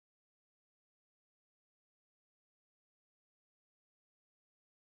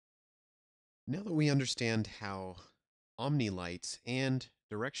Now that we understand how omni-lights and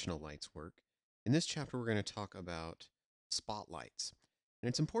directional lights work, in this chapter we're going to talk about spotlights. And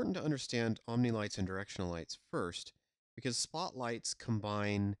it's important to understand omni-lights and directional lights first because spotlights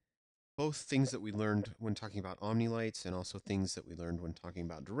combine both things that we learned when talking about omni-lights and also things that we learned when talking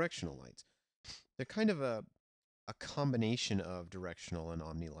about directional lights. They're kind of a combination of directional and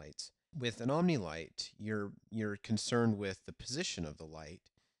omni-lights. With an omni-light, you're concerned with the position of the light,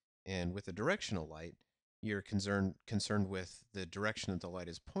 and with a directional light, you're concerned with the direction that the light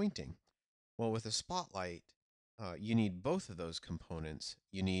is pointing. Well, with a spotlight, you need both of those components.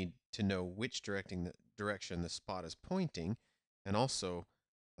 You need to know which direction the spot is pointing, and also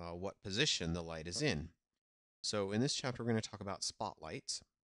what position the light is in. So in this chapter, we're going to talk about spotlights.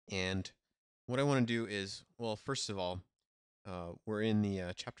 And what I want to do is, well, first of all, we're in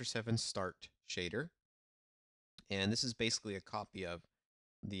the Chapter 7 Start shader. And this is basically a copy of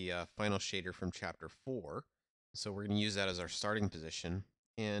the final shader from Chapter 4. So we're going to use that as our starting position.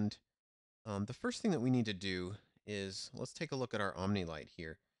 And the first thing that we need to do is, let's take a look at our OmniLight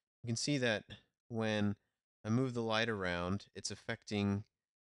here. You can see that when I move the light around, it's affecting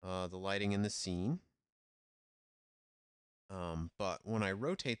the lighting in the scene. But when I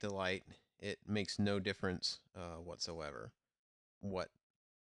rotate the light, it makes no difference whatsoever what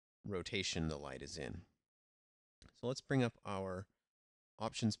rotation the light is in. So let's bring up our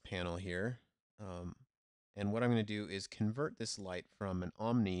options panel here. And what I'm going to do is convert this light from an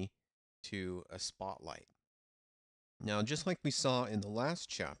omni to a spotlight. Now, just like we saw in the last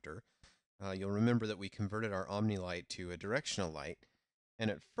chapter, you'll remember that we converted our omni light to a directional light.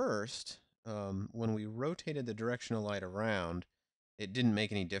 And at first, when we rotated the directional light around, it didn't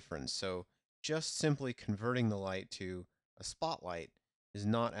make any difference. So just simply converting the light to a spotlight is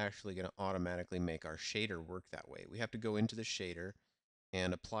not actually going to automatically make our shader work that way. We have to go into the shader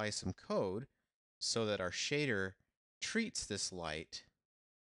and apply some code so that our shader treats this light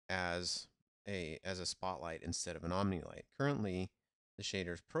as a spotlight instead of an omni light. Currently, the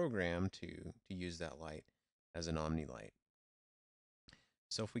shader is programmed to use that light as an omni light.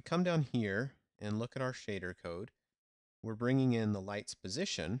 So if we come down here and look at our shader code, we're bringing in the light's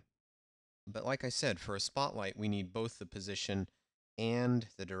position. But like I said, for a spotlight, we need both the position and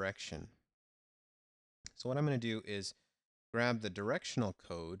the direction. So what I'm going to do is grab the directional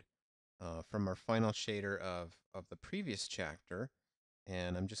code from our final shader of the previous chapter,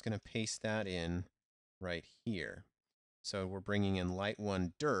 and I'm just going to paste that in right here. So we're bringing in light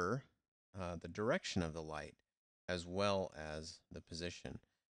 1 dir, the direction of the light, as well as the position.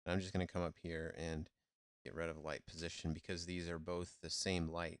 And I'm just going to come up here and get rid of light position because these are both the same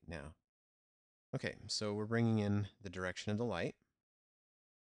light now. Okay, so we're bringing in the direction of the light.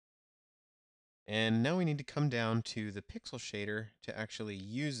 And now we need to come down to the pixel shader to actually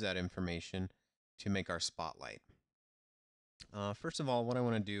use that information to make our spotlight. First of all, what I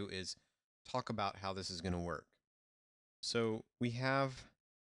want to do is talk about how this is going to work. So we have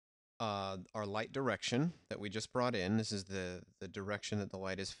our light direction that we just brought in. This is the direction that the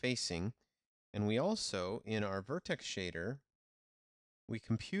light is facing. And we also, in our vertex shader, we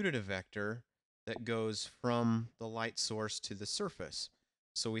computed a vector that goes from the light source to the surface.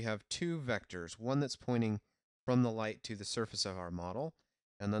 So we have two vectors, one that's pointing from the light to the surface of our model,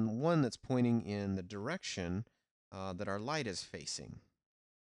 and then one that's pointing in the direction that our light is facing.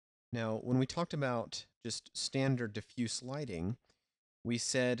 Now, when we talked about just standard diffuse lighting, we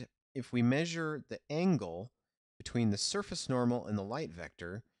said if we measure the angle between the surface normal and the light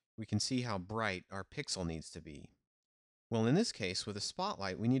vector, we can see how bright our pixel needs to be. Well, in this case, with a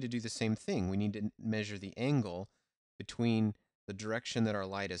spotlight, we need to do the same thing. We need to measure the angle between the direction that our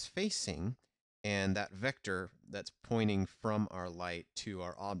light is facing and that vector that's pointing from our light to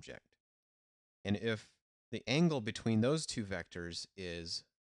our object. And if the angle between those two vectors is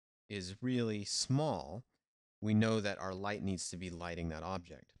really small, we know that our light needs to be lighting that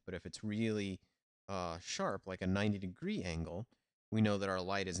object. But if it's really sharp, like a 90-degree angle, we know that our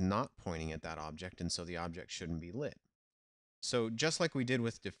light is not pointing at that object, and so the object shouldn't be lit. So just like we did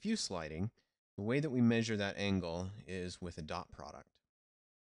with diffuse lighting, the way that we measure that angle is with a dot product.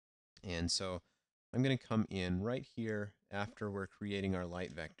 And so I'm going to come in right here after we're creating our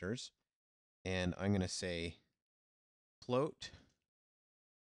light vectors, and I'm going to say float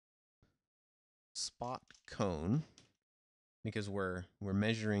spot cone, because we're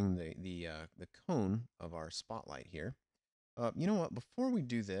measuring the cone of our spotlight here. You know what? Before we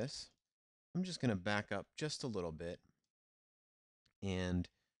do this, I'm just going to back up just a little bit, and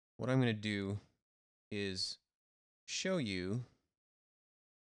what I'm going to do is show you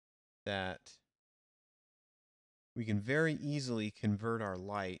that we can very easily convert our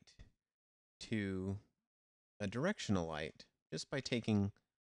light to a directional light just by taking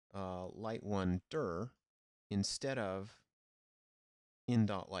light 1 dir instead of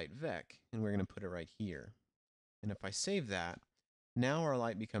in.lightVec, and we're going to put it right here. And if I save that, now our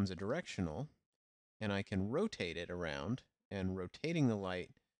light becomes a directional, and I can rotate it around, and rotating the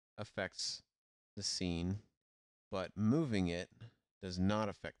light affects the scene, but moving it does not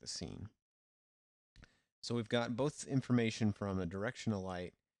affect the scene. So we've got both information from the directional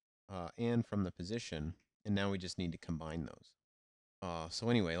light and from the position, and now we just need to combine those. So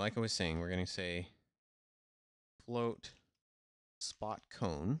anyway, like I was saying, we're going to say float spot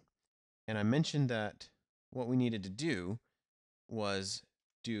cone, and I mentioned that what we needed to do was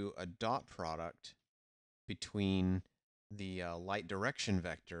do a dot product between the light direction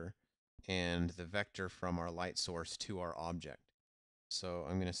vector and the vector from our light source to our object. So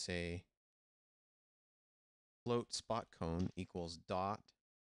I'm going to say float spot cone equals dot,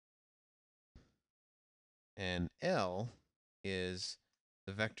 and L is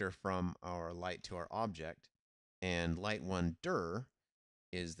the vector from our light to our object, and light 1 dir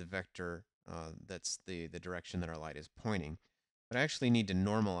is the vector that's the direction that our light is pointing. But I actually need to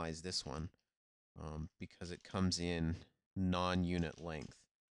normalize this one because it comes in non-unit length.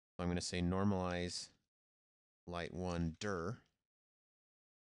 So I'm going to say normalize light 1 dir,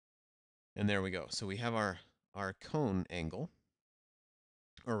 and there we go. So we have our cone angle,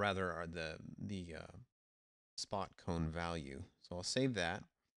 or rather the spot cone value. So I'll save that,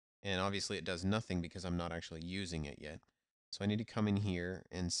 and obviously it does nothing because I'm not actually using it yet. So I need to come in here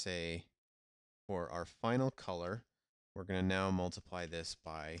and say for our final color, we're going to now multiply this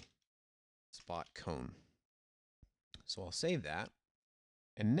by spot cone. So I'll save that,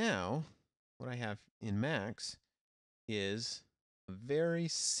 and now what I have in Max is a very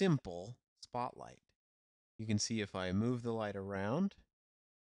simple spotlight. You can see if I move the light around,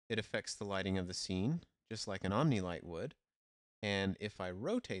 it affects the lighting of the scene, just like an OmniLight would. And if I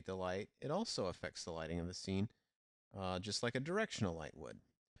rotate the light, it also affects the lighting of the scene, just like a directional light would.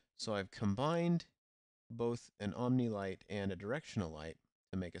 So I've combined both an OmniLight and a directional light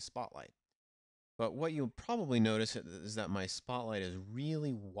to make a spotlight. But what you'll probably notice is that my spotlight is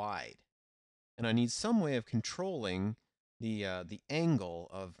really wide, and I need some way of controlling the angle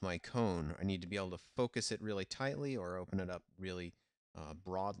of my cone. I need to be able to focus it really tightly or open it up really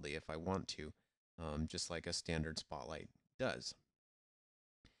broadly if I want to, just like a standard spotlight does.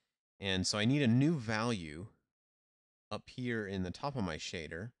 And so I need a new value up here in the top of my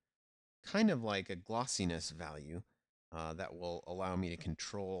shader, kind of like a glossiness value that will allow me to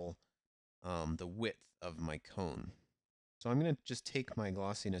control the width of my cone. So I'm going to just take my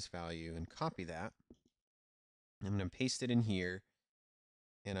glossiness value and copy that. I'm going to paste it in here,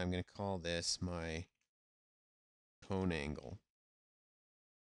 and I'm going to call this my cone angle.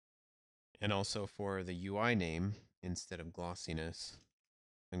 And also for the UI name, instead of glossiness,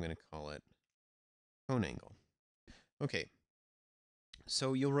 I'm going to call it cone angle. Okay,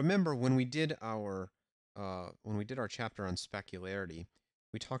 so you'll remember when we did our chapter on specularity,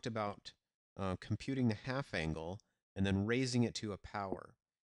 we talked about computing the half angle and then raising it to a power.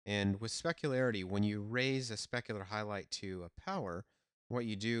 And with specularity, when you raise a specular highlight to a power, what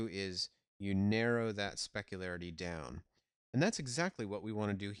you do is you narrow that specularity down. And that's exactly what we want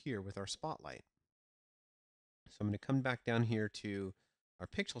to do here with our spotlight. So I'm going to come back down here to our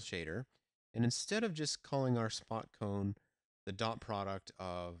pixel shader, and instead of just calling our spot cone the dot product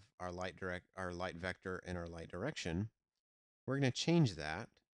of our light vector and our light direction, we're going to change that,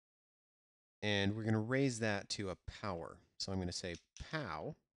 and we're going to raise that to a power. So I'm going to say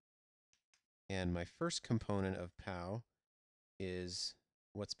pow, and my first component of pow is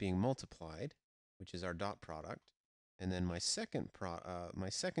what's being multiplied, which is our dot product. And then my second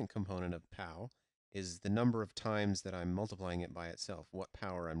component of pow is the number of times that I'm multiplying it by itself, what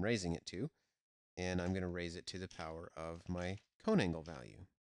power I'm raising it to. And I'm going to raise it to the power of my cone angle value.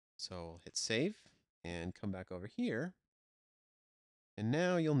 So I'll hit save and come back over here. And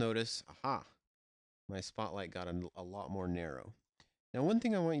now you'll notice, aha, my spotlight got a lot more narrow. Now, one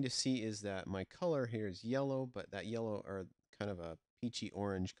thing I want you to see is that my color here is yellow, but that yellow, or kind of a peachy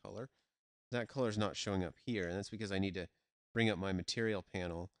orange color, that color is not showing up here, and that's because I need to bring up my material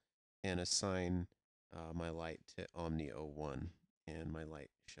panel and assign my light to Omni 01, and my light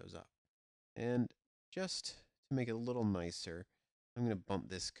shows up. And just to make it a little nicer, I'm going to bump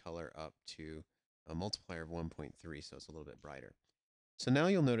this color up to a multiplier of 1.3, so it's a little bit brighter. So now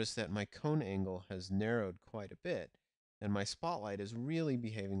you'll notice that my cone angle has narrowed quite a bit, and my spotlight is really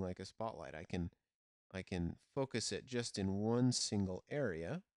behaving like a spotlight. I can focus it just in one single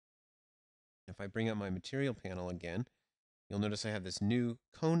area. If I bring up my material panel again, you'll notice I have this new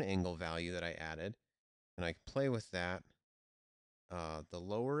cone angle value that I added, and I can play with that. The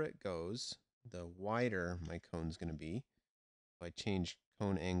lower it goes, the wider my cone's going to be. If I change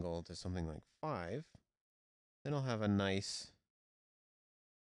cone angle to something like 5, then I'll have a nice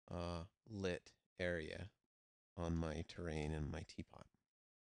lit area on my terrain and my teapot.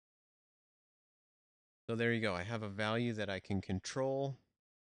 So there you go. I have a value that I can control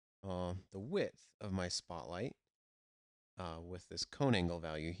the width of my spotlight with this cone angle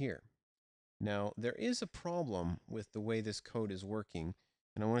value here. Now, there is a problem with the way this code is working,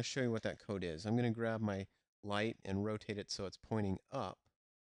 and I want to show you what that code is. I'm going to grab my light and rotate it so it's pointing up.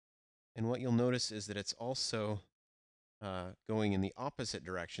 And what you'll notice is that it's also going in the opposite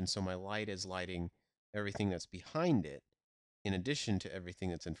direction, so my light is lighting everything that's behind it in addition to everything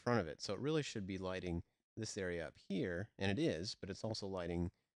that's in front of it. So it really should be lighting this area up here, and it is, but it's also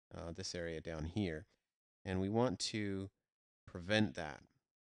lighting this area down here. And we want to prevent that.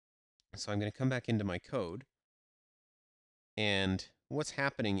 So I'm going to come back into my code, and what's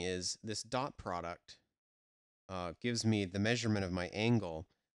happening is this dot product gives me the measurement of my angle,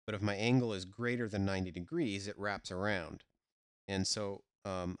 but if my angle is greater than 90 degrees, it wraps around. And so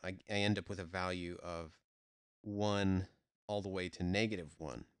I end up with a value of 1 all the way to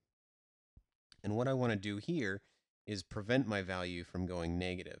 -1. And what I want to do here is prevent my value from going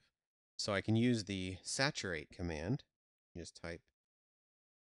negative. So I can use the saturate command. Just type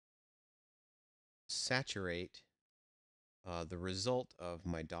saturate the result of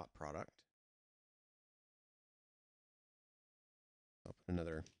my dot product. I'll put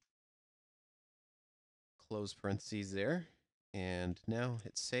another close parentheses there, and now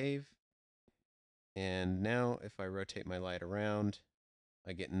hit save. And now if I rotate my light around,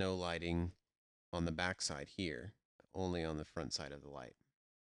 I get no lighting on the back side here, only on the front side of the light.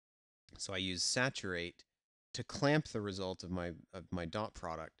 So I use saturate to clamp the result of my dot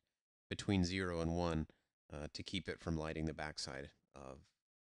product between 0 and 1 to keep it from lighting the backside of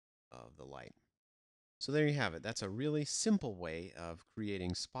the light. So there you have it. That's a really simple way of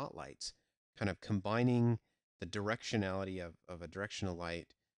creating spotlights, kind of combining the directionality of a directional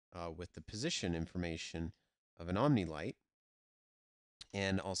light with the position information of an omni light,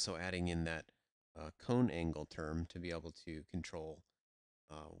 and also adding in that cone angle term to be able to control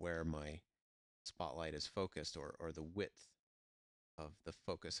where my spotlight is focused, or the width of the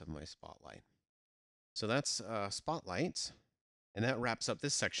focus of my spotlight. So that's spotlights, and that wraps up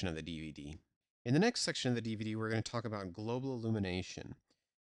this section of the DVD. In the next section of the DVD, we're going to talk about global illumination.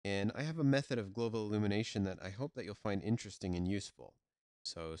 And I have a method of global illumination that I hope that you'll find interesting and useful.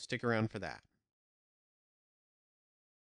 So stick around for that.